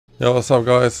Yo, what's up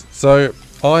guys? So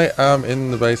I am in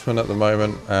the basement at the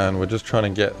moment and we're just trying to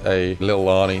get a Lil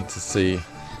Arnie to see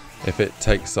if it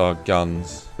takes our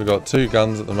guns. We've got 2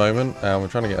 guns at the moment and we're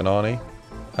trying to get an Arnie.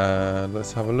 And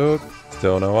let's have a look.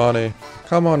 Still no Arnie.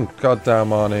 Come on, goddamn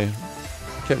Arnie.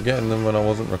 Kept getting them when I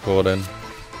wasn't recording.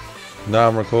 Now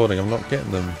I'm recording, I'm not getting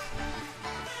them.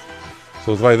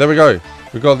 So there we go.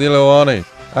 We've got the Lil Arnie.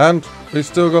 And we've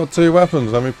still got 2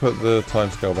 weapons. Let me put the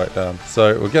timescale back down.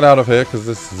 So we'll get out of here because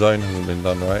this zone hasn't been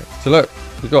done right. So look,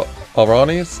 we've got our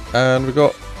Arnies and we've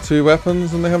got 2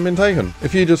 weapons and they haven't been taken.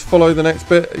 If you just follow the next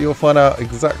bit, you'll find out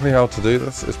exactly how to do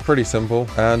this. It's pretty simple.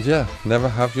 And yeah, never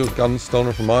have your guns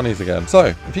stolen from Arnies again.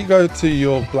 So if you go to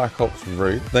your Black Ops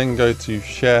route, then go to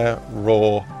share,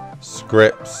 raw,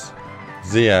 scripts,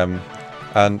 ZM,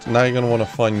 and now you're going to want to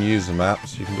find user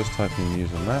maps. You can just type in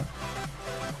user map.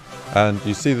 And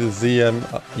you see the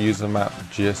ZM user map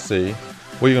GSC.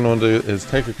 What you're going to want to do is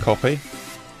take a copy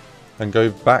and go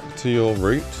back to your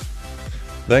route.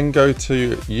 Then go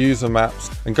to user maps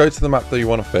and go to the map that you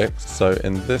want to fix. So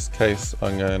in this case,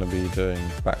 I'm going to be doing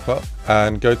backup.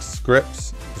 And go to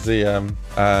scripts, ZM,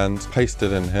 and paste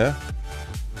it in here.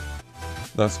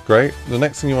 That's great. The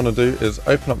next thing you want to do is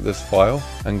open up this file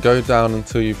and go down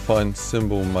until you find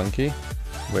symbol monkey,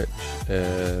 which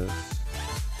is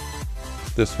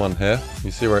this one here.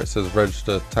 You see where it says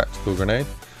register tactical grenade,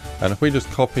 and if we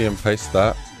just copy and paste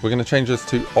that, we're going to change this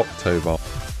to octobomb,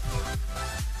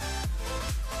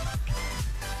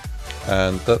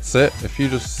 and that's it. If you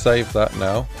just save that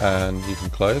now and you can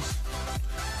close.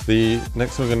 The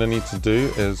next thing we're going to need to do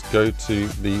is go to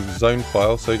the zone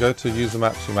file. So go to user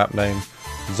maps, your map name,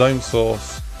 zone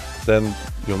source, then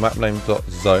your map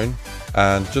name.zone,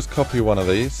 and just copy one of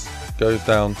these, go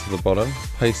down to the bottom,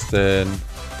 paste in.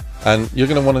 And you're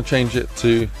going to want to change it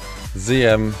to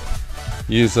ZM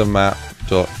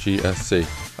usermap.gsc.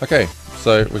 Okay,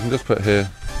 so we can just put here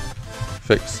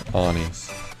fix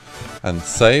Arnies and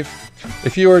save.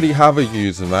 If you already have a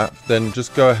user map, then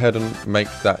just go ahead and make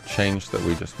that change that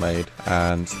we just made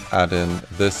and add in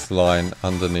this line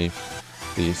underneath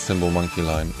the symbol monkey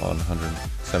line on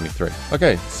 173.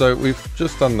 Okay, so we've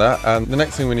just done that, and the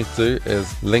next thing we need to do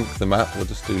is link the map. We'll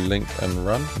just do link and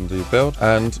run and do build,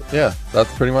 and yeah,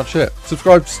 that's pretty much it.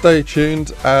 Subscribe to stay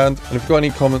tuned, and if you've got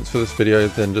any comments for this video,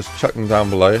 then just chuck them down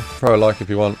below. Throw a like if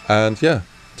you want, and yeah,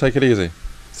 take it easy.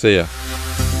 See ya.